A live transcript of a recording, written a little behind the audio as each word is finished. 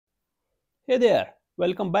Hey there,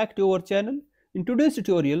 welcome back to our channel. In today's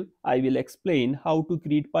tutorial, I will explain how to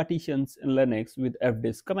create partitions in Linux with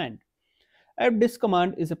fdisk command. Fdisk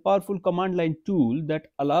command is a powerful command line tool that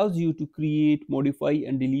allows you to create, modify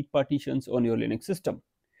and delete partitions on your Linux system.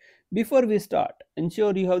 Before we start,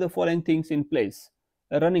 ensure you have the following things in place: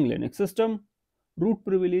 a running Linux system, root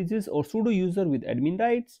privileges or sudo user with admin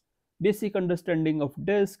rights, basic understanding of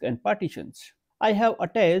disk and partitions. I have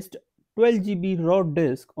attached 12 GB raw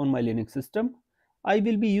disk on my Linux system. I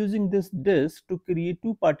will be using this disk to create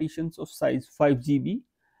two partitions of size 5 GB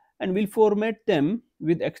and will format them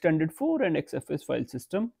with extended 4 and XFS file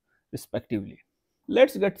system respectively.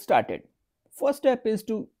 Let's get started. First step is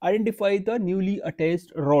to identify the newly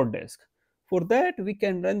attached raw disk. For that, we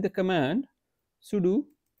can run the command sudo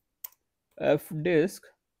fdisk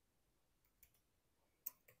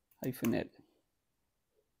 -l.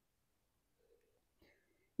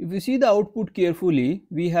 If you see the output carefully,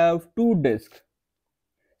 we have two disks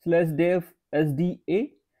 /dev sda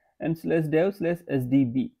and /dev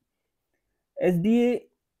sdb. Sda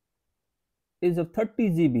is of 30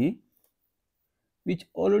 GB, which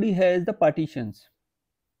already has the partitions,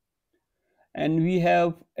 and we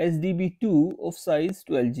have sdb2 of size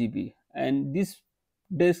 12 GB, and this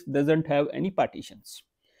disk doesn't have any partitions.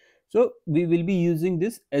 So we will be using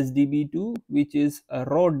this sdb2, which is a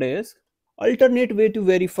raw disk. Alternate way to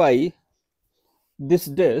verify this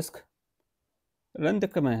disk: run the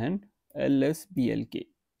command lsblk.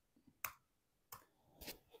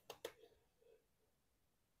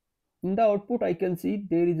 In the output, I can see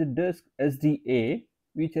there is a disk SDA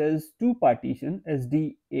which has two partitions,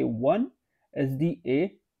 SDA1,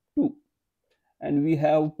 SDA2, and we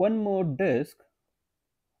have one more disk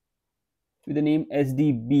with the name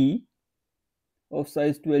SDB of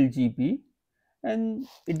size 12 GB, and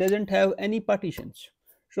it doesn't have any partitions.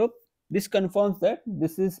 So this confirms that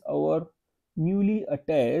this is our newly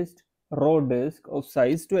attached raw disk of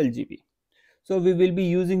size 12 GB. So we will be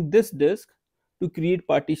using this disk to create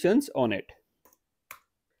partitions on it.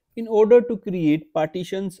 In order to create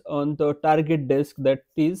partitions on the target disk, that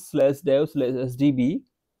is /dev /sdb,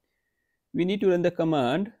 we need to run the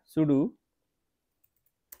command sudo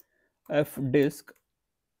fdisk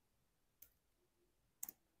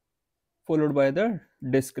followed by the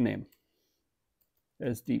disk name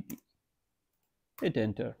sdb. Hit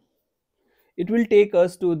enter. It will take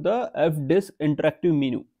us to the fdisk interactive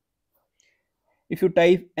menu. If you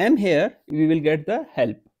type m here, we will get the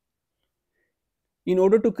help. In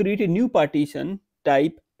order to create a new partition,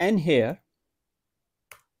 type n here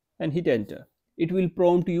and hit enter. It will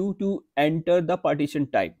prompt you to enter the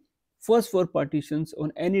partition type. First four partitions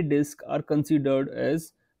on any disk are considered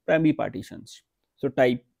as primary partitions. So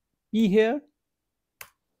type P here,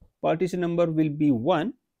 partition number will be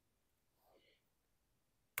 1,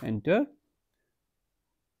 enter.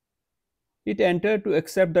 Hit enter to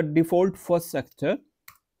accept the default first sector.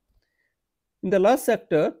 In the last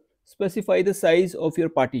sector, specify the size of your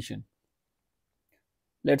partition.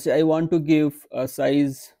 Let's say I want to give a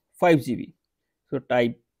size 5 GB. So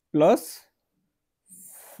type plus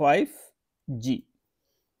 5G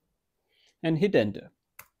and hit enter.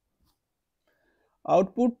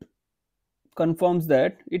 Output confirms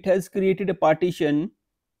that it has created a partition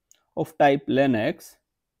of type Linux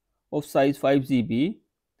of size 5 GB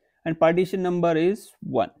and partition number is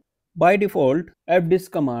 1. By default,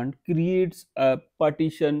 fdisk command creates a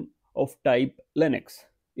partition of type Linux.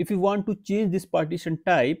 If you want to change this partition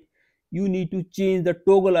type, you need to change the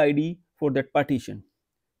toggle ID for that partition.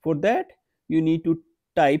 For that, you need to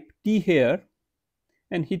type T here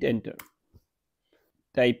and hit enter.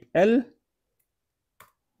 Type L.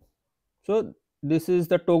 So this is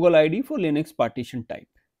the toggle ID for Linux partition type.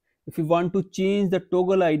 If you want to change the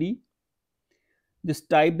toggle ID, just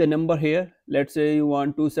type the number here. Let's say you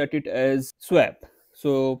want to set it as swap.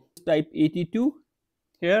 So type 82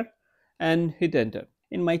 here and hit enter.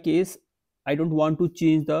 In my case, I don't want to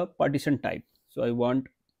change the partition type. So I want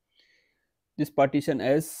this partition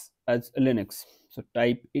as Linux. So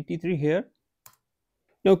type 83 here.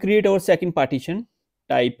 Now create our second partition.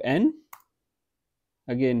 Type N.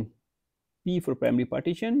 Again P for primary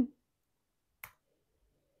partition.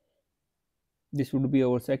 This would be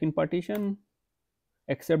our second partition.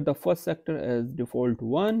 Accept the first sector as default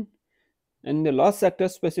 1, and in the last sector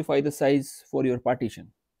specify the size for your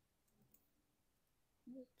partition.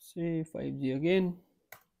 Let's say 5G again.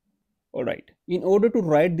 Alright, in order to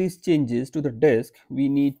write these changes to the disk, we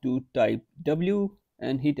need to type W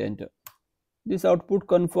and hit enter. This output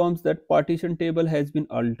confirms that partition table has been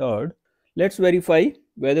altered. Let's verify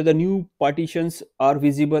whether the new partitions are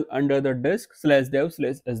visible under the disk /dev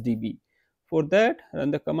 /sdb. For that,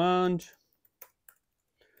 run the command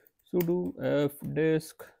sudo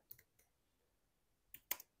fdisk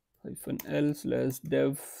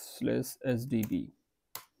 -l/dev/sdb.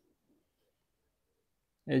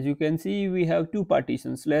 As you can see, we have two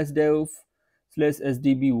partitions,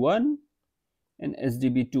 /dev/sdb1 and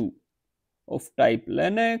sdb2 of type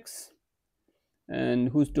Linux, and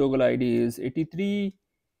whose toggle ID is 83,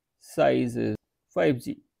 size is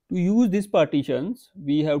 5G. To use these partitions,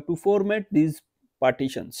 we have to format these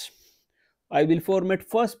partitions. I will format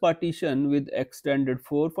first partition with extended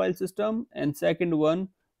 4 file system and second one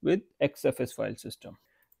with XFS file system.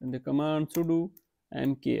 And the command sudo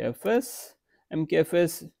mkfs.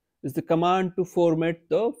 Mkfs is the command to format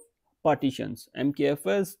the partitions.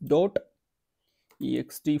 Mkfs dot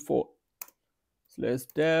ext4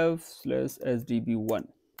 /dev/sdb1.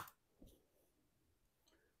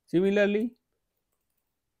 Similarly,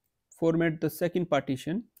 format the second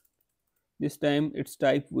partition. This time its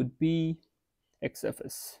type would be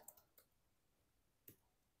XFS.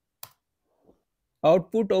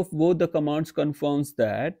 Output of both the commands confirms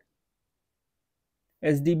that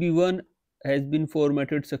SDB1 has been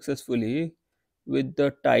formatted successfully with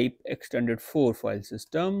the type extended 4 file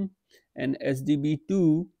system, and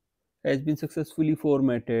SDB2 has been successfully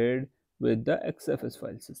formatted with the XFS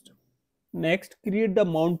file system. Next, create the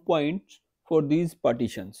mount points for these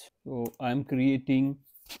partitions. So I am creating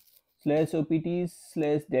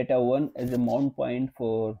 /opt/data1 as a mount point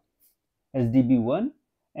for SDB1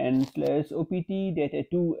 and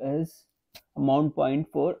 /opt/data2 as a mount point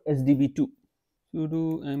for SDB2.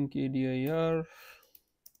 Sudo mkdir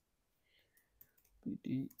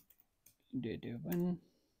pt data1.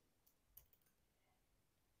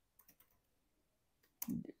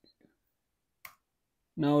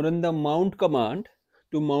 Now run the mount command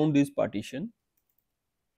to mount this partition.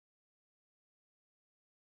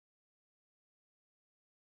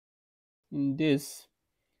 In this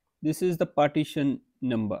is the partition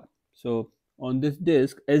number. So on this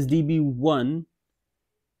disk, SDB1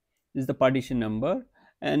 is the partition number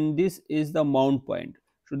and this is the mount point.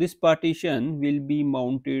 So this partition will be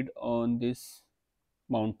mounted on this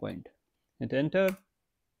mount point. Hit enter.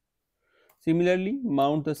 Similarly,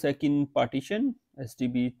 mount the second partition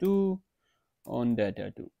SDB2 on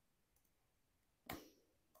data2.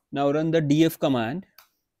 Now run the df command.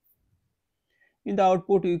 In the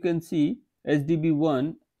output you can see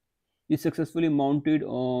SDB1 is successfully mounted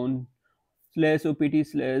on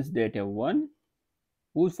 /opt/data1,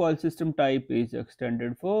 whose file system type is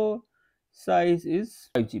extended 4, size is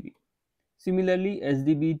 5 GB. Similarly,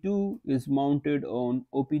 SDB2 is mounted on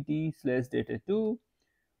opt/data2,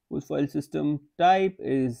 whose file system type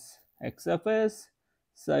is XFS,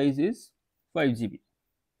 size is 5 GB.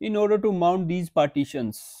 In order to mount these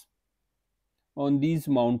partitions on these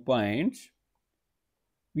mount points,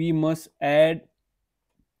 we must add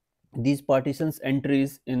these partitions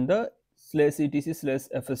entries in the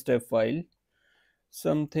 /etc/fstep file,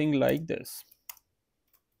 something like this.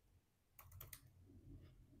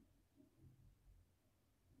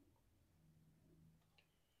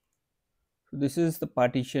 So this is the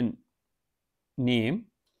partition name,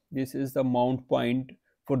 this is the mount point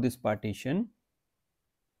for this partition,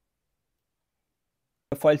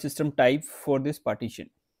 the file system type for this partition.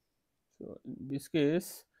 So in this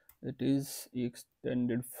case it is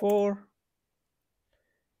extended 4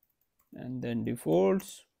 and then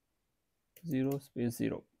defaults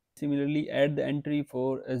 0/0. Similarly, add the entry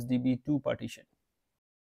for SDB2 partition.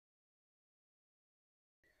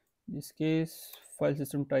 In this case file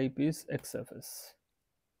system type is XFS.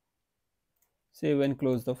 Save and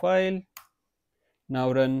close the file.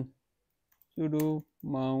 Now run sudo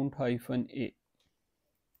mount -a.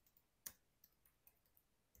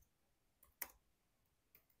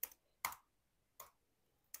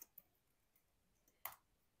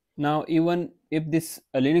 Now even if this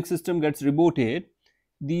Linux system gets rebooted,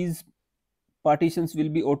 these partitions will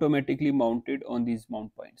be automatically mounted on these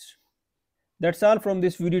mount points. That's all from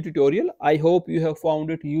this video tutorial. I hope you have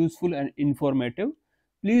found it useful and informative.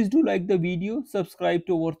 Please do like the video, subscribe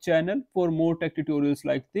to our channel for more tech tutorials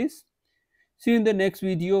like this. See you in the next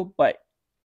video. Bye.